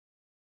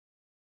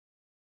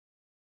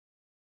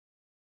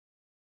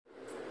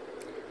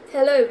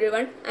Hello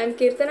everyone, I am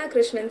Kirtana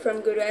Krishnan from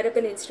Guru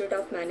Ayappan Institute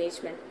of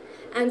Management.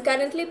 I am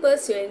currently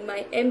pursuing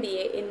my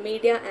MBA in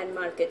Media and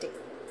Marketing.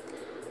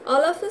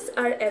 All of us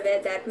are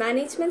aware that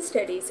management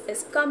studies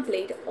is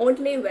complete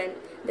only when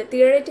the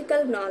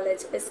theoretical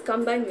knowledge is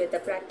combined with the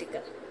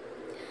practical.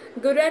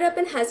 Guru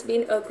Ayappan has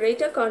been a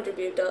greater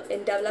contributor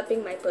in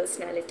developing my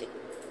personality.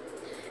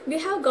 We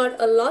have got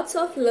a lots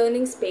of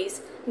learning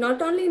space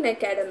not only in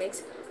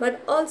academics but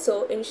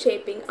also in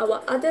shaping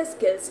our other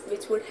skills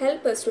which would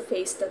help us to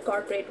face the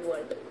corporate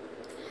world.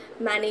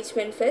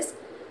 Management fest,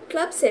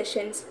 club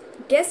sessions,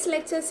 guest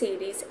lecture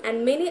series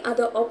and many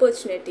other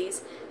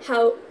opportunities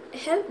have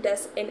helped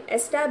us in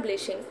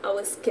establishing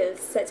our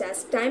skills such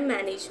as time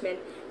management,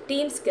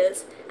 team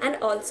skills and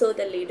also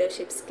the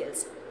leadership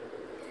skills.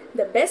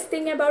 The best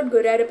thing about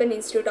Guru Ayappan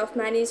Institute of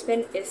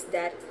Management is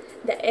that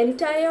the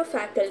entire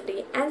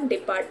faculty and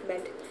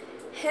department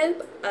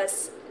help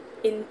us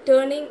in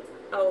turning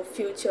our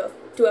future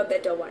to a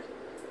better one.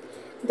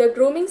 The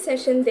grooming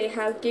session they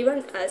have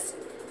given us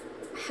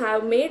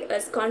have made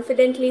us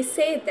confidently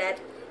say that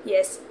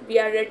yes, we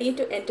are ready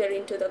to enter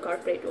into the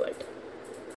corporate world.